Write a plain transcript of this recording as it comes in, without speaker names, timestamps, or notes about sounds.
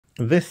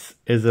this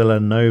is a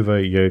Lenovo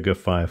Yoga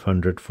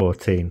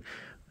 514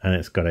 and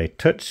it's got a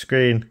touch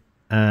screen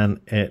and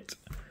it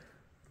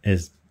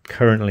is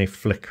currently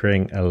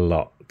flickering a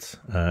lot.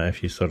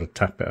 If you sort of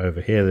tap it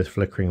over here, this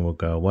flickering will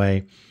go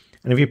away.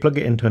 And if you plug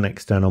it into an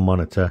external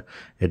monitor,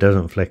 it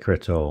doesn't flicker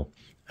at all.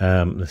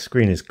 The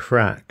screen is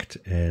cracked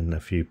in a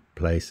few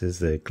places.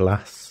 The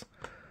glass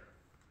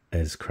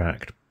is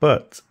cracked,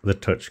 but the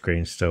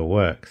touchscreen still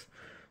works.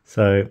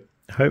 So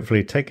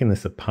hopefully taking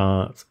this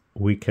apart,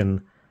 we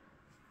can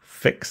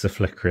fix the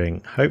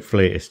flickering.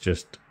 Hopefully it's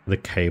just the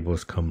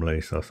cables come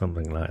loose or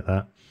something like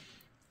that.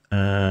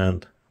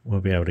 And we'll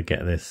be able to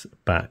get this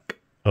back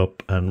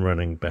up and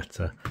running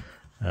better.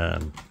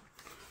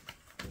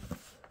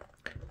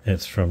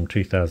 It's from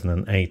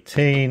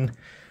 2018.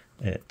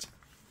 It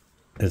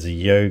is a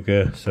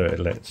Yoga, so it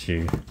lets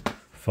you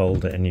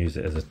fold it and use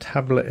it as a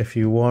tablet if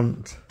you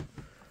want.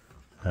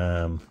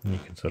 You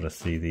can sort of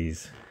see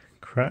these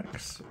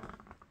cracks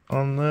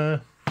on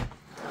there.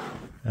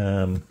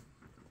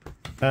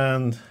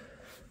 And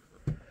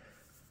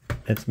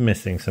it's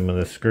missing some of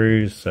the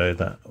screws, so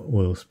that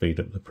will speed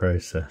up the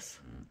process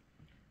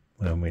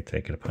when we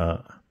take it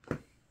apart.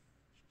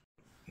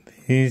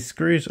 These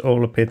screws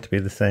all appear to be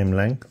the same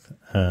length,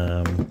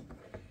 and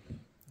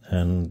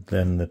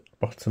then the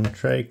bottom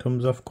tray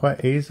comes off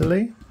quite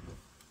easily.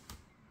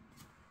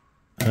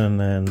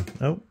 And then,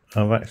 oh,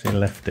 I've actually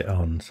left it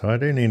on, so I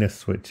do need to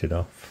switch it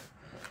off.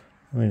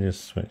 Let me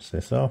just switch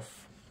this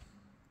off.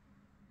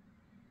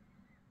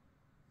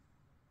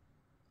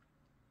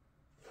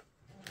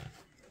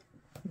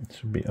 It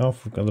should be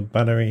off. We've got the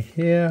battery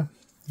here,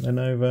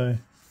 Lenovo,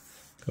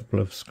 a couple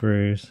of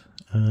screws,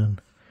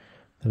 and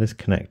that is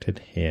connected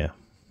here.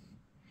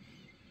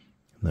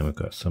 And then we've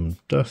got some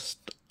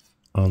dust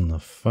on the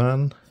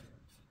fan.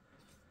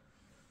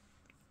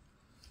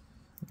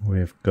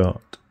 We've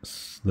got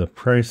the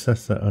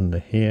processor under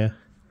here,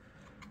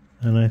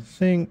 and I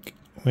think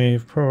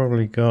we've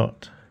probably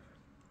got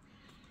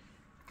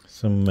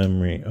some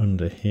memory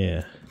under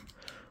here,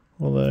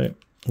 although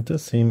it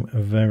does seem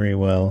very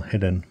well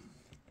hidden.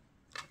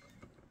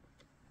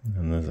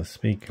 And there's a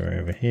speaker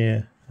over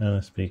here and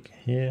a speaker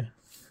here.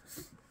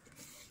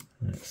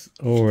 It's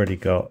already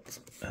got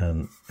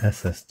an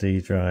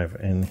SSD drive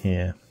in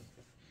here.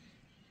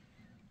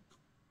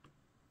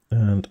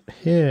 And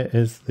here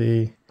is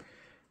the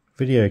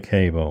video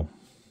cable.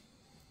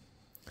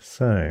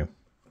 So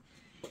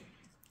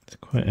it's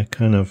quite a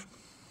kind of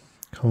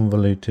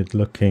convoluted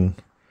looking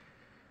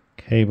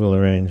cable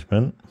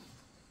arrangement.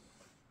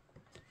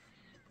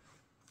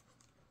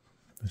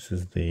 This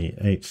is the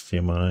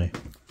HDMI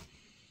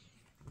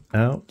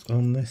out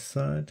on this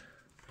side.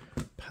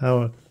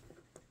 Power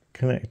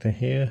connector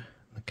here.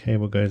 The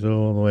cable goes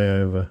all the way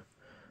over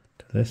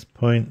to this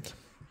point.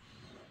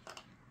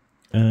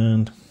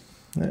 And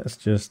let's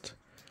just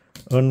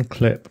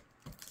unclip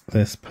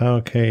this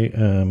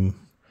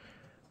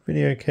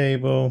video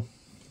cable,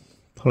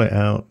 pull it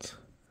out,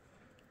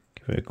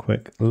 give it a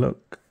quick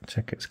look,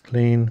 check it's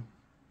clean,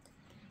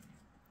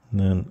 and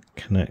then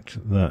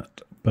connect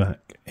that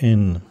back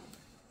in.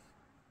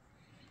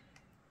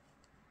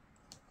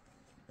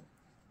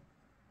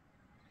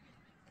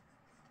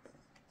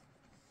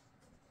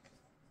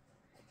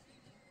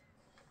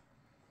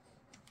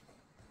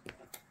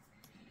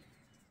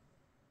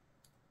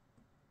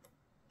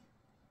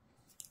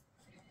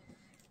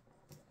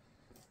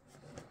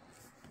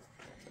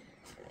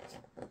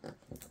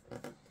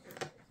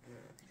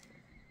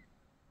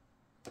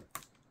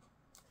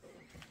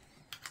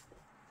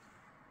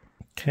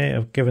 Okay,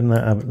 I've given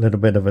that a little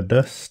bit of a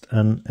dust,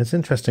 and it's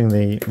interesting,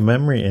 the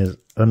memory is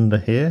under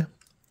here.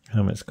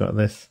 It's got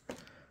this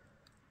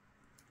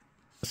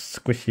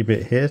squishy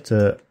bit here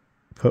to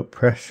put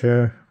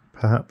pressure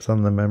perhaps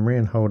on the memory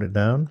and hold it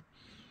down.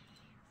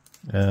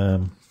 But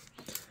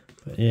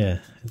yeah,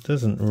 it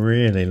doesn't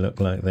really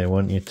look like they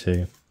want you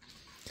to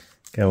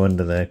go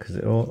under there, because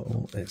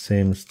it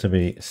seems to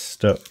be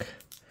stuck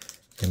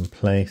in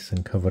place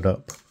and covered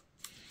up.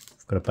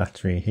 I've got a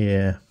battery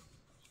here.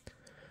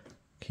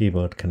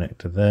 Keyboard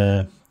connector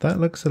there. That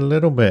looks a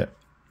little bit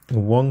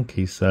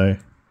wonky, so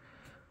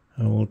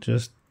I will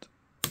just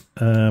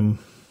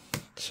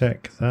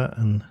check that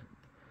and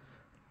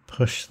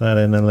push that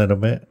in a little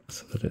bit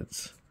so that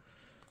it's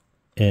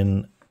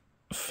in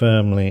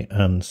firmly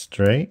and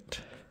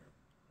straight.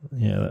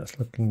 Yeah, that's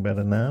looking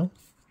better now.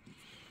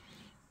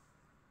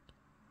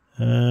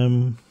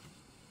 So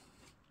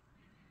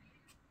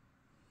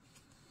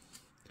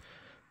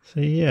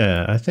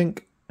yeah, I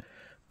think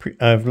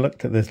I've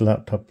looked at this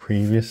laptop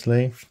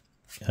previously,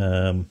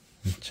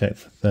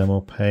 checked the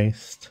thermal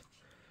paste.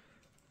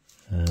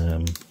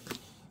 There's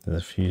a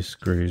few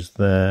screws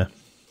there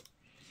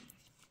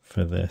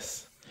for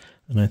this,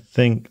 and I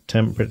think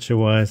temperature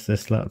wise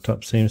this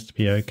laptop seems to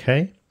be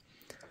okay,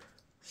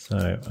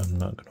 so I'm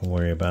not going to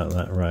worry about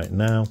that right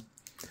now,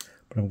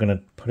 but I'm going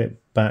to put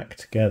it back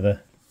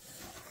together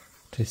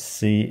to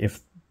see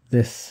if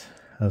this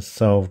has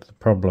solved the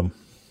problem.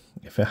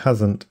 If it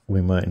hasn't, we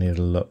might need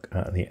to look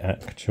at the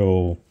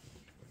actual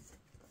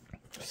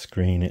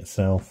screen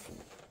itself.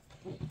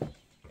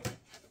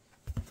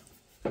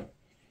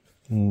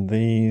 And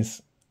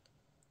these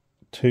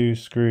two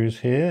screws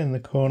here in the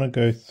corner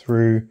go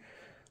through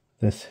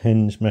this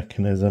hinge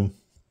mechanism.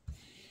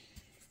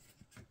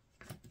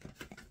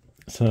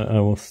 So I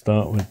will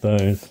start with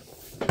those.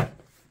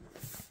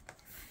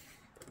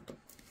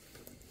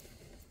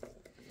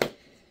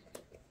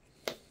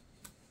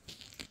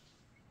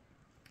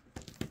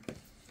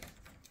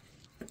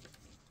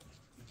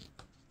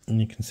 And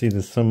you can see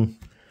there's some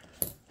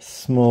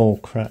small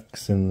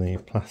cracks in the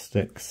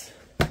plastics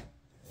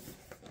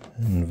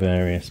in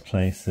various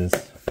places.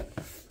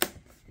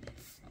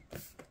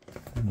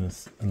 And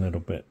there's a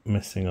little bit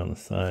missing on the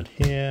side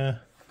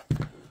here.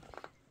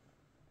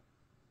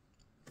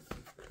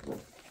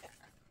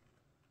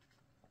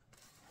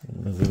 And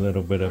there's a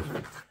little bit of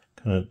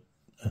kind of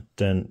a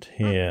dent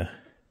here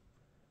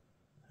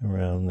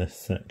around this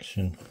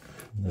section.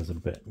 There's a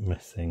bit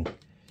missing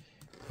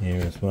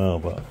here as well,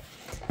 but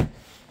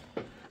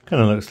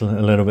kind of looks a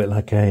little bit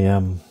like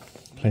a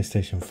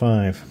PlayStation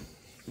 5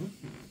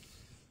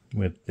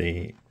 with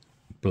the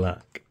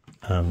black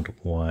and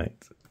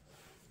white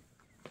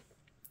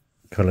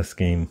colour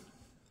scheme.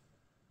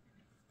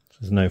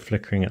 There's no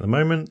flickering at the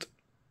moment.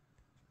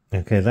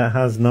 Okay, that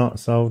has not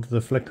solved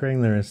the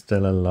flickering. There is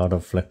still a lot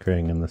of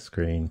flickering and the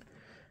screen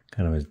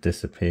kind of is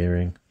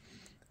disappearing.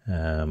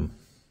 Does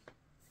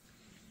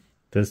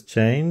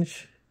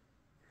change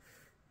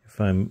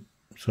if I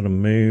sort of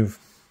move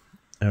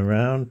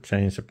around,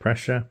 change the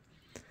pressure.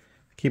 The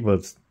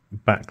keyboard's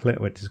backlit,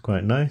 which is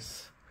quite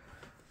nice.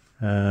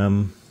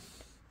 But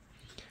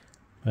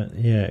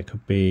yeah, it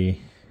could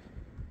be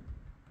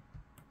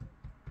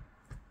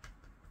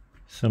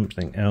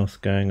something else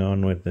going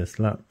on with this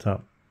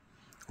laptop,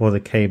 or the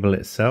cable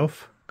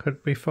itself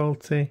could be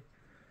faulty,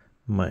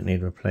 might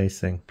need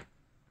replacing.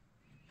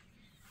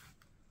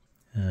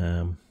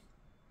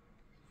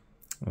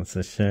 That's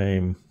a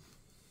shame,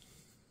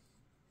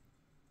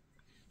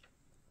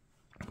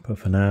 but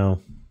for now,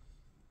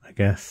 I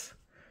guess,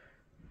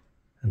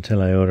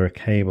 until I order a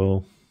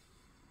cable,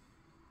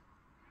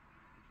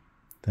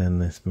 then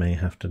this may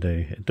have to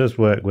do. It does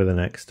work with an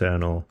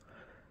external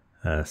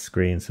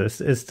screen, so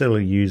it's still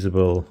a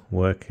usable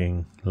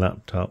working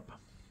laptop.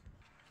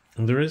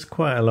 And there is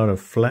quite a lot of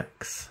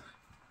flex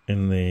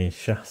in the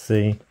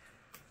chassis,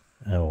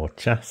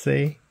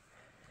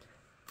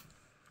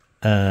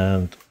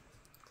 and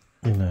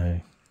you know,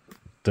 it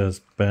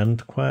does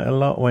bend quite a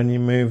lot when you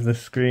move the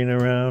screen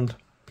around.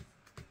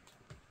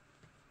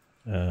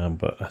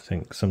 But I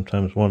think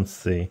sometimes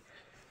once the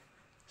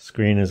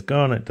screen is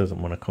gone, it doesn't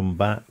want to come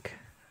back.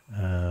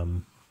 Yeah,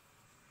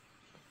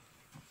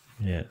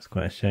 it's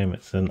quite a shame.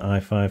 It's an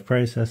i5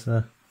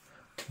 processor.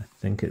 I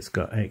think it's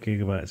got 8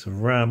 GB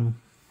of RAM.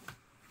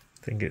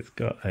 I think it's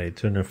got a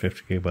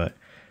 250 GB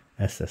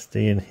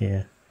SSD in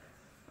here.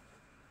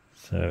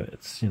 So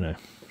it's, you know,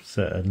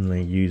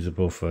 certainly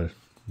usable for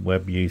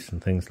web use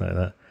and things like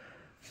that.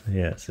 So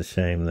yeah, it's a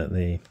shame that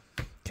the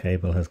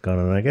cable has gone.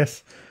 And I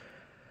guess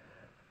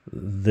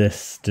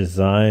this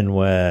design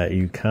where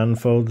you can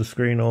fold the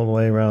screen all the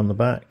way around the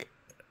back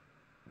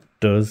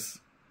does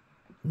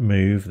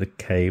move the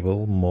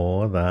cable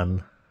more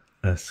than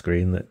a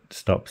screen that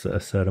stops at a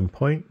certain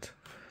point.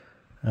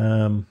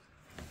 And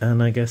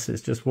I guess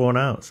it's just worn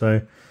out.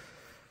 So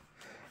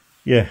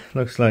yeah,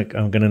 looks like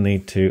I'm going to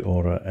need to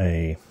order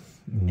a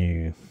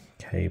new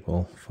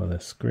cable for the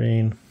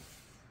screen,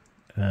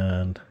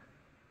 and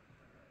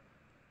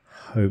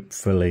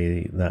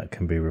hopefully that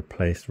can be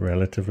replaced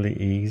relatively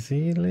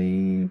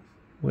easily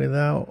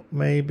without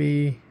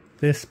maybe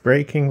this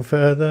breaking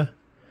further.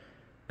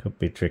 Could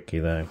be tricky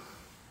though.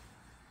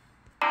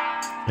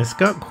 It's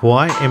got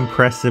quite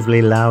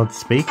impressively loud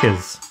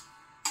speakers.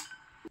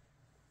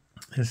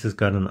 This has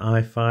got an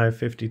i5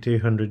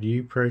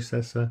 5200U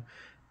processor.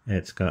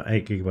 It's got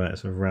 8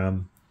 GB of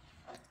RAM.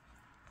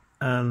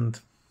 And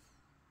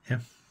yeah,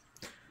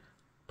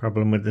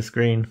 problem with the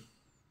screen.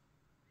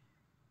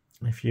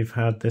 If you've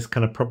had this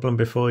kind of problem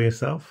before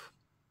yourself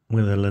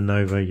with a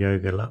Lenovo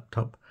Yoga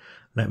laptop,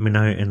 let me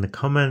know in the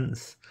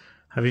comments.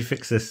 Have you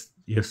fixed this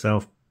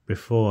yourself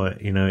before?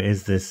 You know,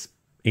 is this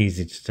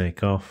easy to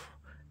take off?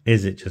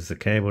 Is it just the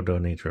cable? Do I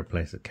need to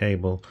replace the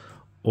cable?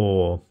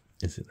 Or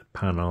is it the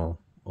panel?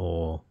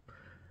 Or,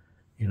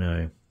 you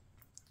know,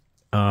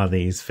 are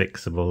these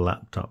fixable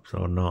laptops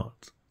or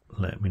not?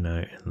 Let me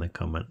know in the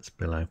comments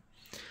below.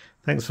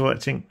 Thanks for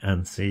watching,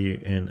 and see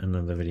you in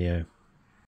another video.